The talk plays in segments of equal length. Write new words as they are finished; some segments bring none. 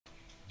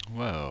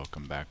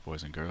Welcome back,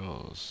 boys and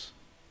girls.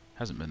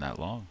 Hasn't been that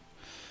long,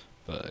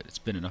 but it's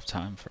been enough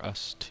time for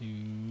us to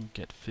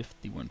get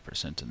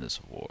 51% in this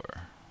war.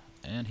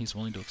 And he's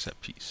willing to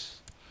accept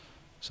peace.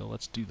 So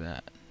let's do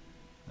that.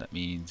 That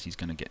means he's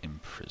gonna get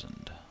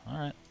imprisoned.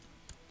 Alright,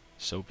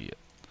 so be it.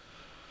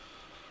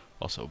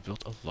 Also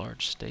built a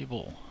large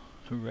stable.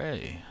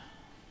 Hooray!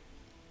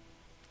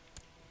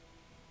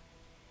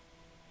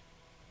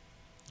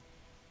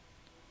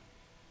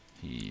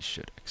 He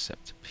should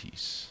accept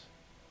peace.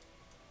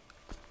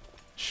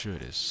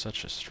 Should is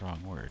such a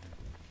strong word.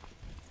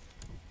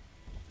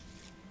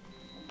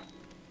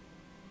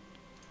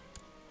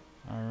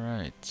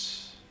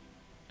 Alright.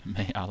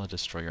 May Allah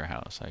destroy your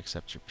house. I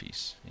accept your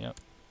peace. Yep.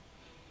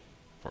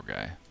 Poor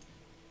guy.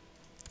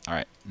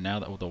 Alright, now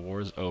that the war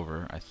is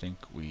over, I think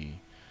we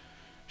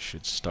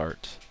should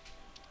start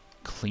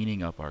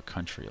cleaning up our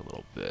country a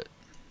little bit.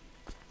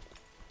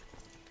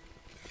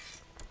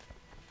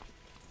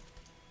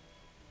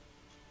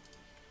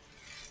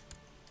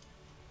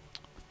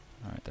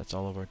 Alright, that's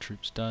all of our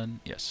troops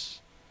done.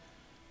 Yes.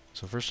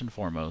 So first and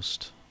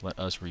foremost, let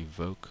us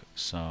revoke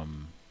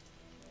some...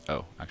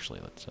 Oh,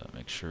 actually, let's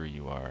make sure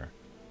you are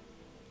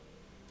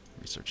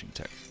researching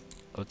tech.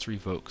 Let's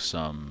revoke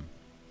some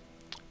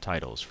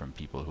titles from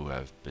people who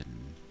have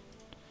been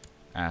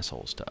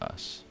assholes to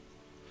us.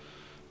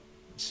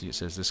 Let's see, it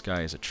says this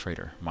guy is a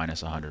traitor,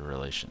 minus 100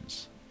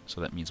 relations. So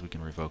that means we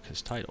can revoke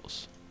his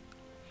titles.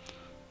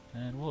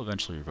 And we'll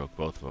eventually revoke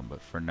both of them,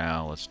 but for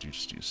now, let's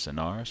just do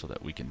Sinar so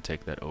that we can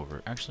take that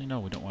over. Actually,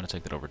 no, we don't want to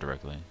take that over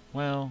directly.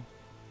 Well,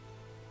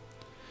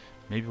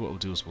 maybe what we'll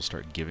do is we'll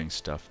start giving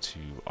stuff to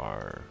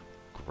our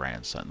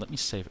grandson. Let me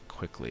save it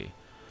quickly.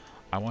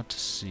 I want to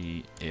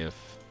see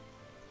if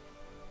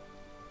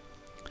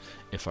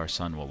our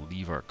son will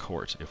leave our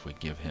court if we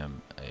give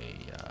him a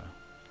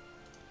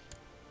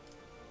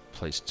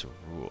place to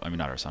rule. I mean,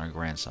 not our son, our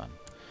grandson,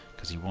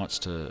 because he wants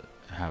to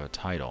have a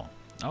title.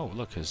 Oh,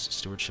 look, his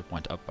stewardship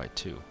went up by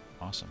 2.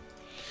 Awesome.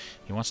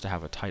 He wants to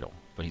have a title,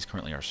 but he's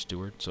currently our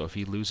steward, so if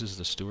he loses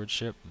the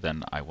stewardship,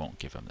 then I won't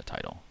give him the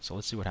title. So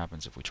let's see what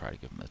happens if we try to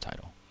give him the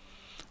title.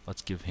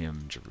 Let's give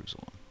him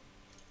Jerusalem.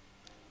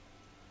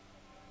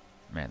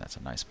 Man, that's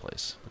a nice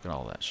place. Look at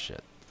all that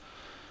shit.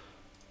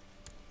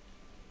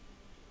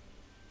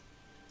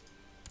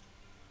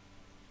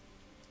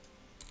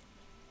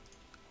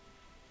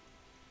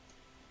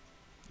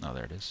 Oh,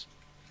 there it is.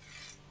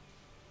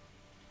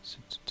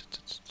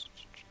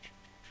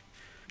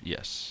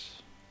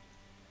 Yes.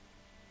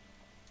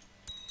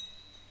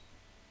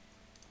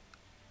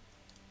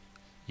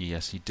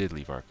 Yes, he did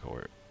leave our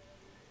court.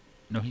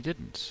 No, he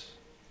didn't.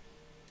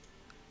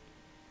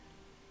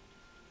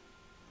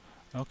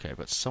 Okay,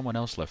 but someone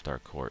else left our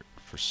court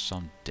for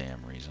some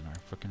damn reason. Our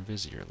frickin'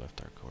 vizier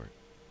left our court.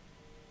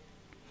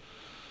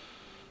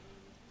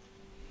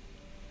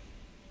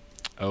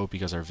 Oh,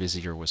 because our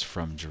vizier was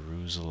from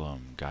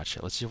Jerusalem.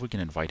 Gotcha. Let's see if we can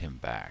invite him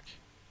back.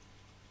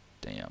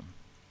 Damn.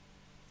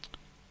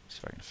 See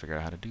if I can figure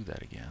out how to do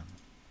that again.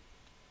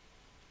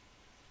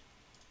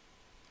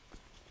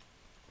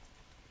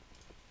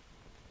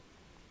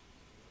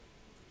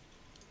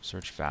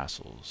 Search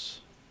vassals.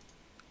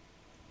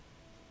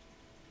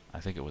 I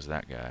think it was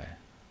that guy.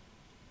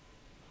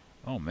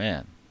 Oh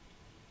man.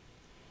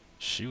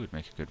 She would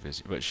make a good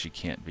vizier, but she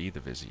can't be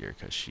the vizier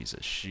because she's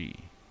a she.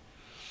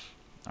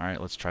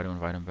 Alright, let's try to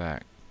invite him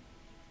back.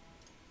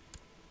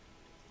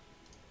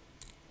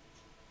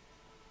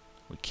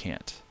 We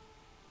can't.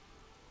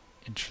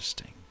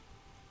 Interesting.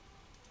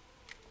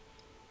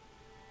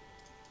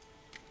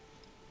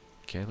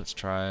 Okay, let's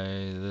try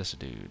this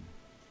dude.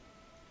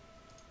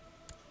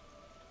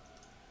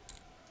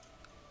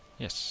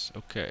 Yes,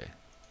 okay.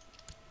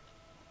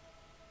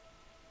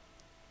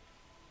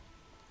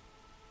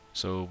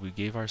 So we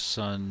gave our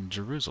son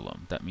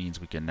Jerusalem. That means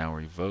we can now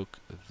revoke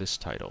this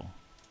title,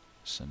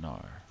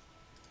 Sinar.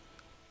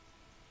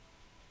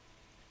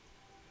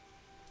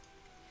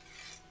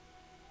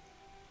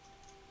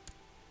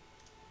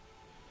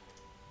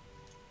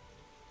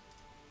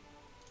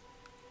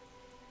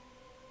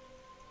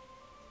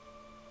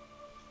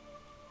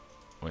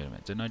 Wait a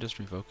minute, didn't I just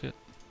revoke it?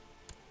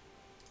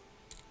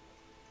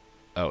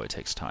 Oh, it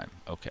takes time.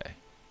 Okay.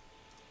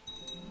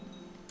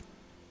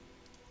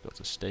 Built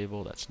a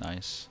stable, that's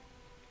nice.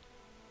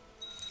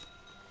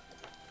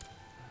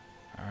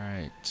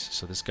 Alright,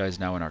 so this guy's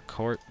now in our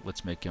court.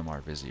 Let's make him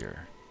our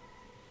vizier.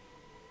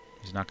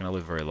 He's not going to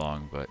live very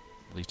long, but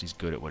at least he's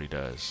good at what he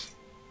does.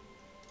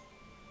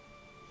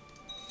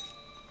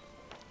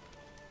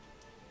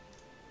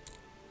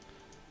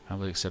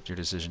 Humbly accept your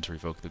decision to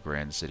revoke the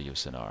grand city of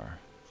Sinar,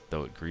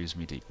 though it grieves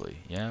me deeply.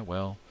 Yeah,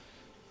 well,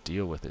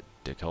 deal with it,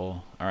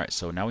 dickhole. Alright,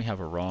 so now we have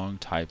a wrong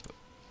type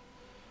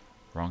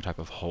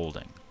of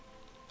holding.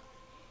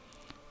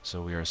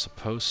 So we are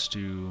supposed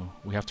to...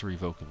 we have to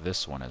revoke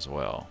this one as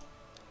well.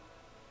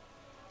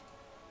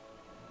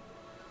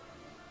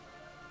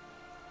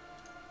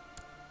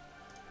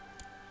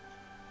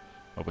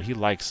 Oh, but he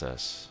likes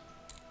us.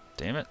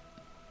 Damn it.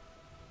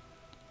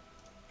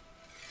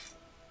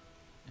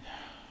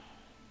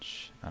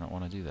 I don't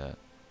want to do that.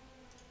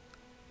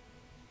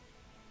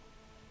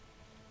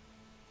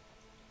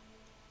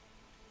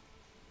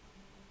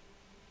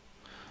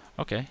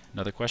 Okay,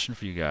 another question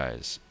for you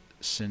guys.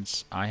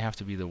 Since I have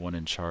to be the one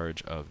in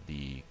charge of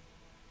the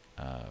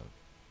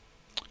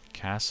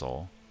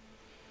castle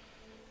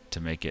to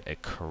make it a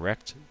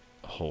correct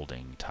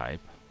holding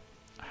type,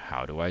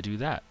 how do I do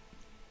that?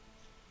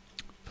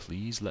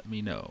 Please let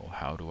me know.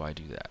 How do I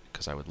do that?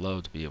 Because I would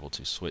love to be able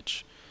to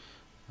switch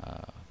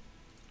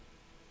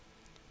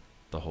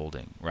the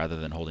holding. Rather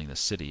than holding the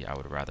city, I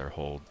would rather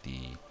hold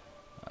the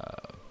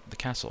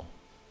castle.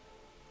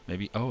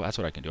 Maybe, oh, that's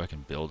what I can do. I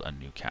can build a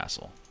new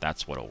castle.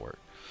 That's what'll work.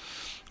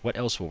 What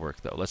else will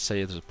work, though? Let's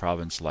say there's a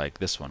province like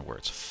this one where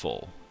it's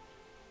full.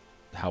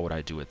 How would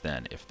I do it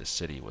then if the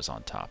city was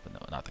on top and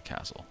not the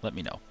castle? Let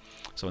me know.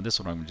 So in this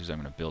one, what I'm going to do is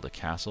I'm going to build a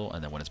castle,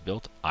 and then when it's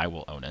built, I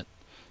will own it.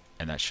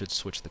 And that should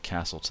switch the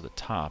castle to the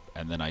top,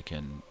 and then I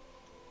can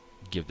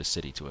give the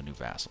city to a new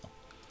vassal.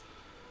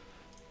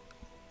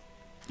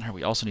 Alright,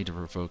 we also need to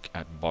revoke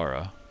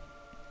Atbara.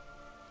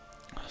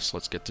 So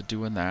let's get to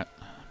doing that.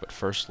 But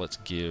first, let's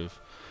give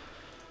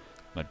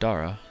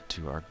Madara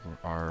to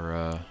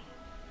our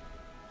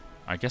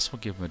I guess we'll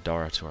give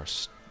Madara to our...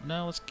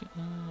 No, let's give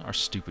our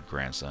stupid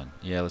grandson.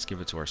 Yeah, let's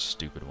give it to our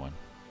stupid one.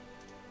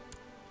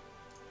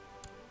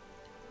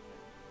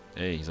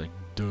 Hey, he's like,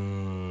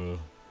 duh.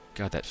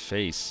 God, that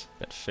face.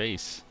 That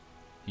face.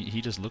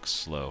 He just looks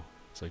slow.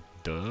 It's like,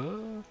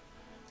 duh.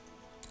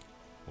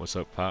 What's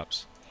up,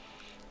 Pops?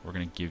 We're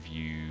going to give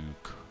you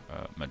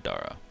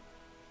Madara.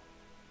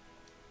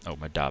 Oh,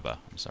 Madaba.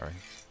 I'm sorry.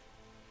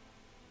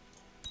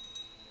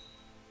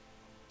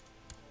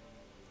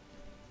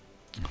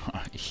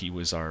 He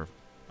was our...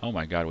 Oh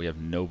my god, we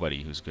have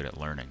nobody who's good at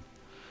learning.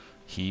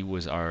 He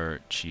was our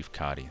Chief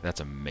Kadi.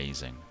 That's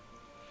amazing.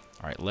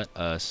 Alright, let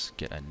us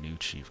get a new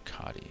Chief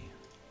Kadi.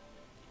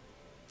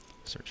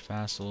 Search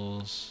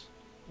vassals.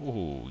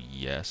 Oh,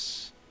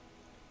 yes.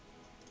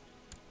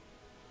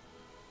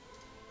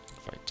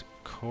 Fight to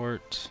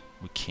court.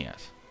 We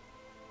can't.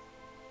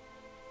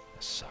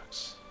 That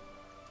sucks.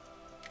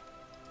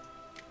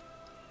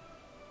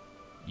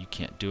 You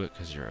can't do it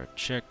because you're a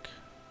chick.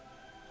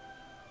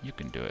 You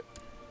can do it.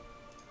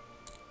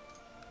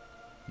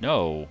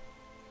 No.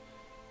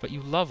 But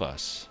you love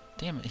us.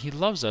 Damn it. He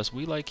loves us.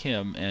 We like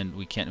him, and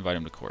we can't invite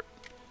him to court.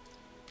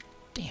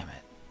 Damn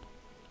it.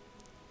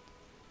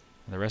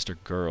 And the rest are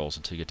girls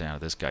until you get down to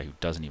this guy who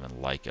doesn't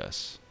even like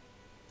us.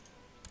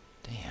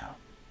 Damn.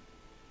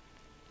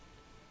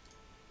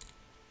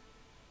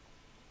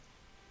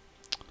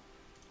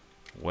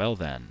 Well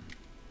then.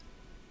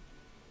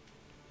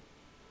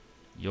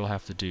 You'll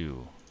have to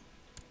do...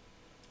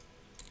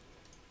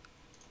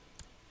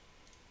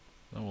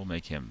 Well, we'll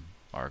make him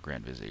our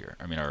Grand Vizier.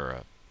 I mean,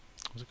 our...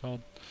 what's it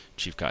called?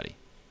 Chief Kadi.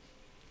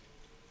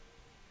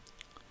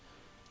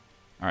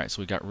 Alright,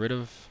 so we got rid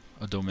of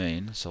a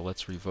domain, so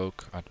let's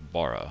revoke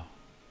Atbara.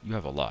 You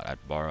have a lot.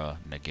 Atbara,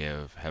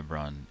 Negev,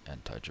 Hebron,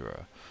 and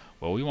Tajura.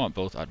 Well, we want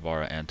both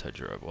Atbara and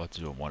Tajura, but we'll have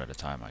to do them one at a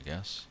time, I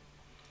guess.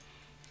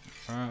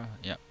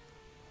 Yeah.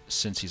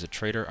 Since he's a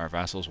traitor, our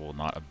vassals will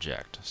not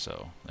object,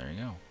 so there you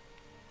go.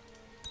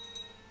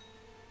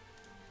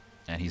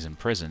 And he's in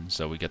prison,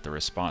 so we get the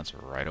response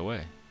right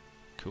away.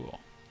 Cool.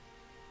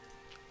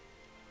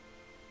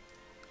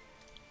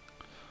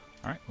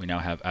 Alright, we now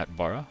have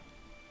Atbara.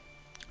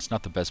 It's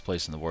not the best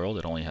place in the world.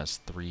 It only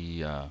has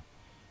three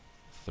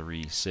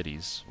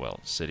cities. Well,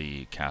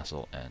 city,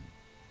 castle, and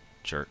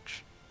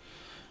church.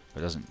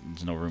 But there's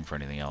no room for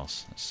anything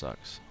else. It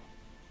sucks.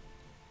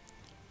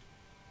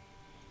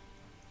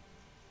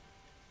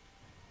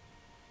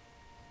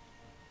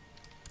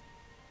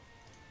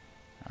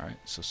 Alright,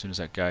 so as soon as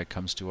that guy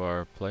comes to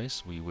our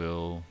place, we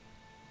will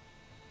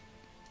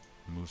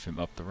move him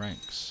up the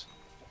ranks.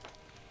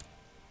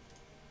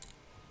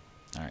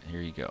 Alright,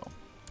 here you go.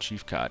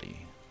 Chief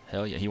Kadi.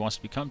 Hell yeah, he wants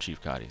to become Chief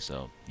Kadi,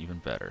 so even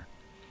better.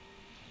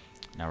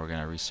 Now we're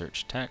going to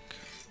research tech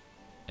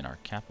in our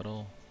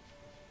capital.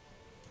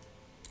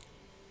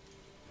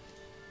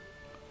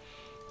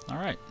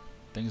 Alright,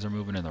 things are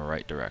moving in the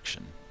right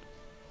direction.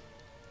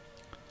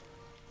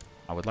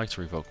 I would like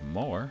to revoke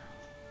more.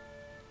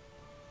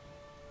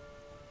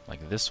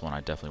 Like this one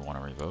I definitely want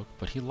to revoke,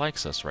 but he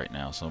likes us right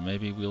now, so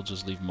maybe we'll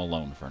just leave him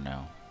alone for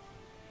now.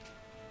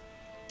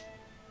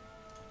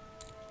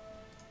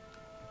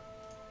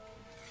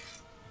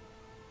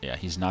 Yeah,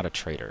 he's not a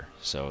traitor,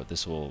 so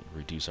this will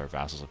reduce our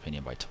vassal's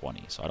opinion by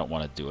 20, so I don't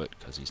want to do it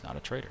because he's not a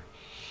traitor.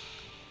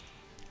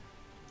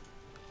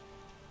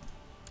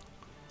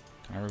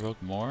 Can I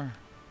revoke more?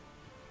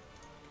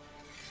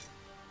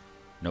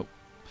 Nope.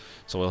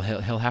 So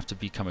he'll have to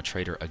become a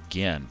traitor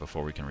again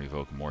before we can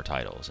revoke more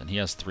titles. And he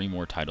has 3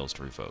 more titles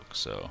to revoke,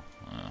 so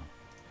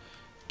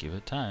give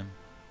it time.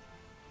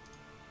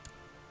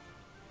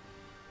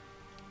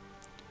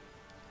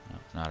 No,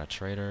 not a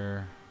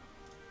traitor.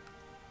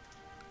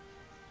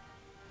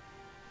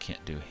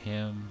 Can't do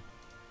him.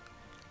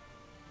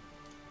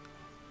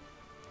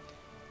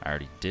 I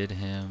already did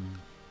him.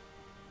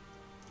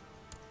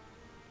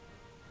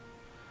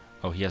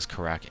 Oh, he has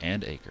Karak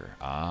and Acre.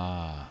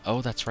 Ah.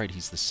 Oh, that's right.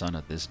 He's the son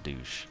of this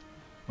douche.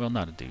 Well,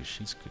 not a douche.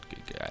 He's a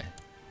good guy.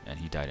 And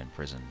he died in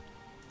prison.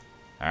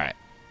 Alright.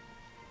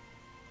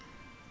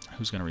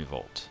 Who's gonna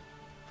revolt?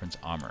 Prince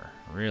Amr.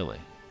 Really?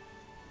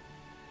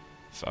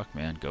 Fuck,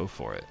 man. Go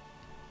for it.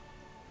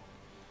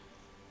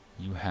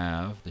 You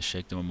have the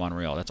sheikdom of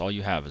Montreal. That's all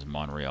you have is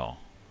Montreal.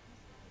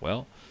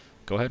 Well,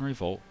 go ahead and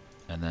revolt,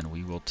 and then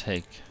we will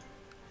take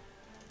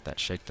that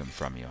sheikdom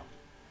from you.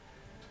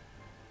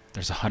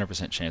 There's a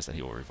 100% chance that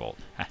he will revolt.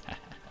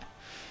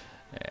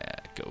 Yeah,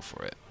 go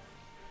for it.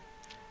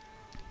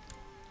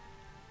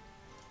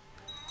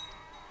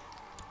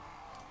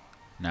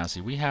 Now,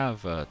 see, we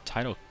have a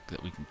title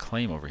that we can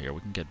claim over here.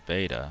 We can get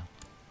beta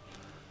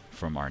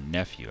from our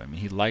nephew. I mean,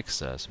 he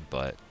likes us,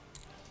 but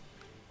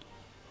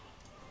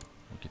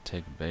we could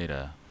take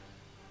beta.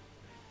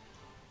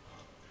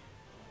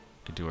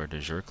 We could do our de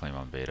jure claim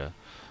on beta.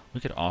 We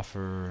could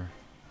offer...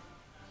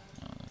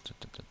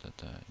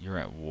 you're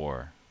at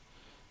war,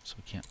 so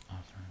we can't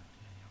offer...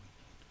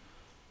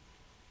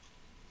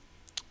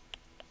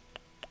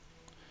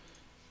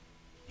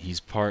 He's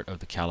part of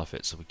the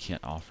caliphate, so we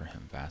can't offer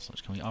him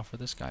vassalage. Can we offer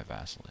this guy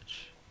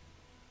vassalage?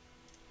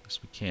 Yes,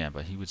 we can,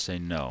 but he would say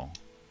no.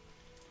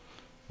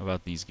 How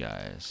about these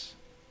guys?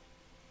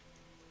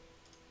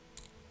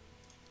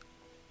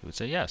 He would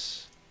say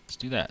yes. Let's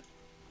do that.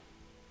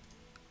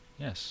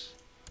 Yes.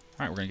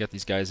 Alright, we're going to get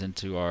these guys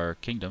into our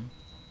kingdom.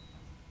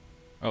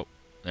 Oh,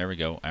 there we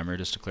go.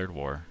 Emirates declared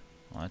war.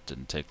 Well, that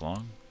didn't take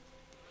long.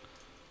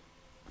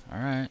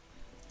 Alright.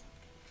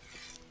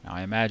 Now,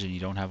 I imagine you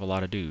don't have a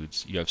lot of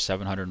dudes. You have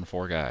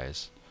 704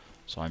 guys.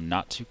 So I'm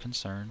not too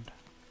concerned.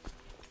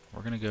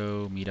 We're going to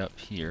go meet up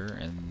here,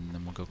 and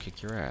then we'll go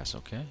kick your ass,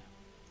 okay?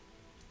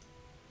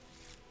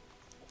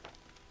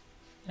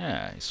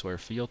 Yeah, you swear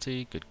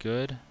fealty. Good,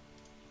 good.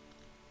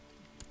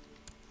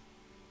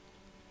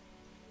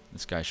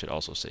 This guy should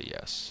also say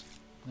yes.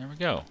 There we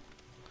go.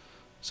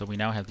 So we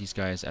now have these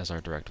guys as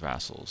our direct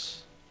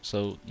vassals.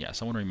 So, yeah,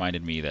 someone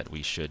reminded me that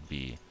we should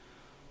be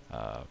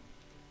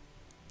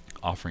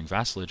offering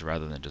vassalage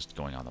rather than just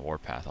going on the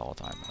warpath all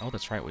the time. Oh,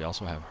 that's right, we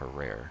also have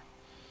Herrera.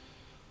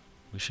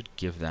 We should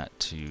give that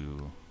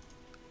to...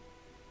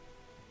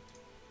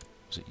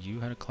 Was it you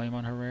had a claim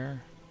on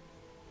Herrera?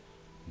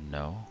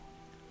 No.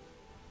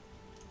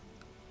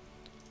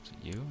 Is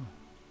it you?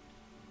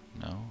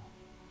 No.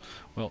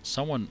 Well,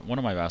 one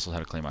of my vassals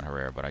had a claim on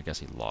Herrera, but I guess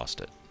he lost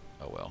it.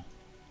 Oh well.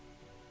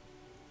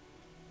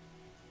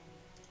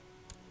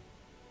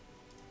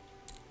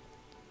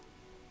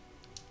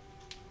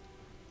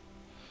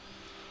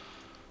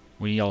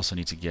 We also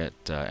need to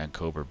get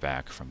Ankober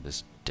back from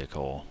this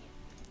dickhole.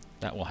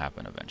 That will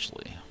happen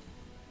eventually.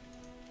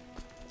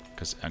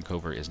 Because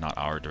Ankober is not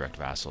our direct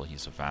vassal,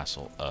 he's a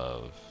vassal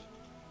of...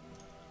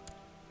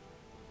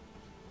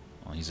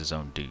 Well, he's his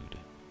own dude.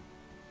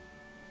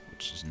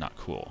 Which is not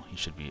cool. He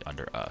should be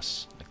under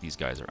us. Like, these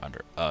guys are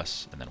under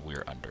us, and then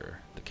we're under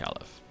the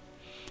Caliph.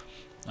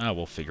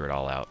 We'll figure it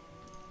all out.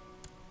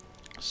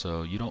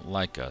 So, you don't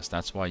like us.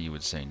 That's why you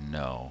would say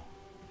no.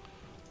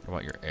 What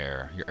about your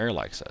heir? Your heir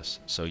likes us.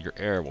 So your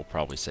heir will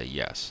probably say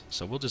yes.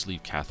 So we'll just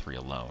leave Cathri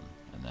alone.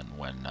 And then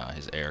when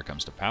his heir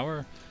comes to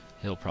power,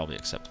 he'll probably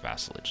accept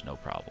vassalage. No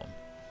problem.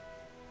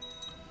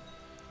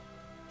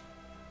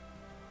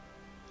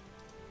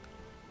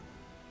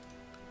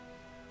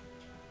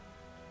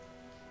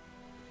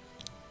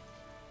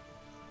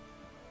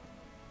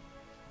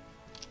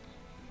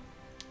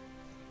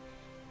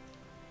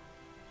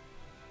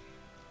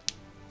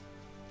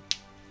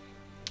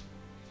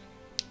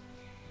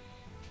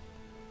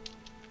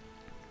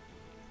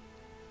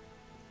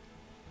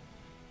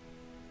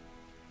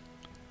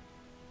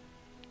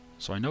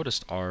 So I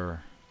noticed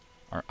our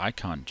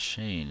icon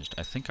changed.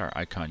 I think our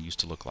icon used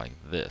to look like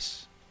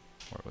this,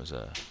 where it was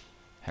a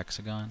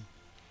hexagon.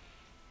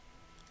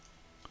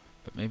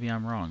 But maybe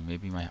I'm wrong.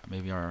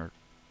 Maybe our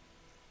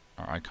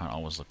icon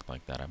always looked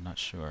like that. I'm not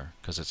sure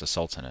because it's a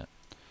sultanate.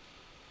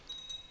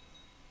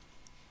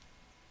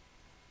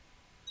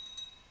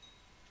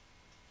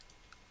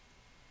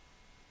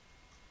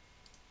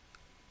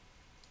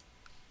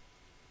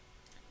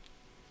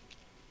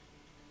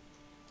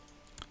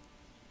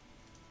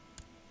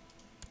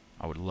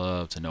 I would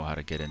love to know how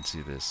to get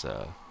into this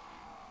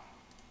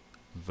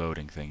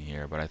voting thing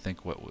here, but I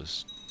think what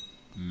was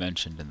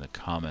mentioned in the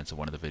comments of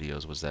one of the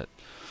videos was that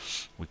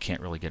we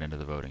can't really get into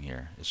the voting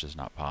here. It's just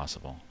not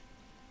possible.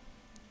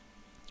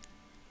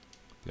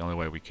 The only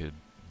way we could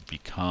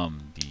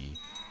become the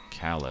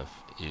Caliph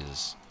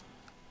is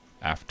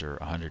after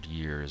 100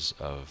 years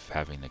of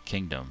having the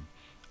kingdom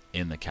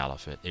in the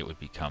Caliphate, it would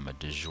become a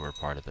de jure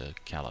part of the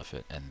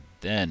Caliphate, and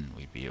then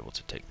we'd be able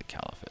to take the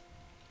Caliphate.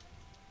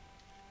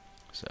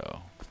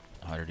 So,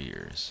 100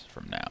 years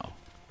from now.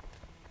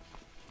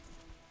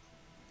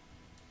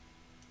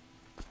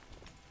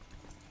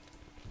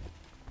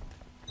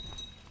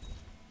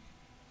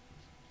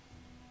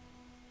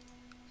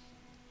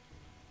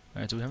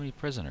 Alright, do we have any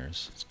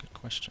prisoners? That's a good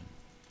question.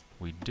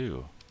 We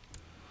do.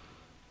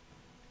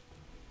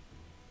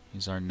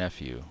 He's our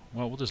nephew.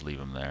 Well, we'll just leave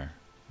him there.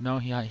 No,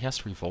 he has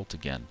to revolt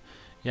again.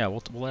 Yeah,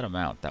 we'll let him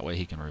out. That way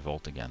he can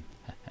revolt again.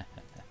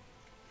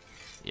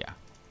 Yeah.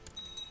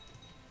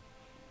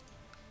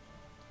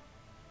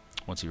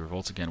 Once he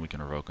revolts again, we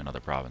can revoke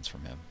another province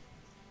from him.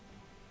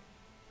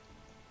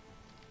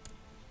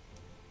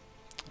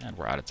 And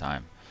we're out of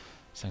time.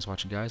 So thanks for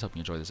watching, guys. Hope you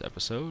enjoyed this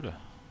episode.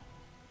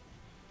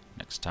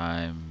 Next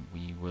time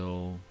we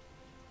will...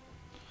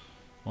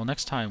 Well,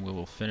 next time we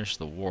will finish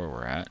the war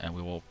we're at, and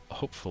we will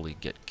hopefully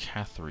get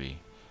Cathri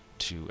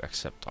to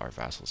accept our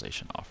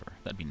vassalization offer.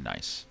 That'd be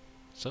nice.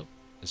 So,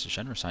 this is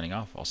Shenra signing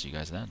off. I'll see you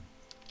guys then.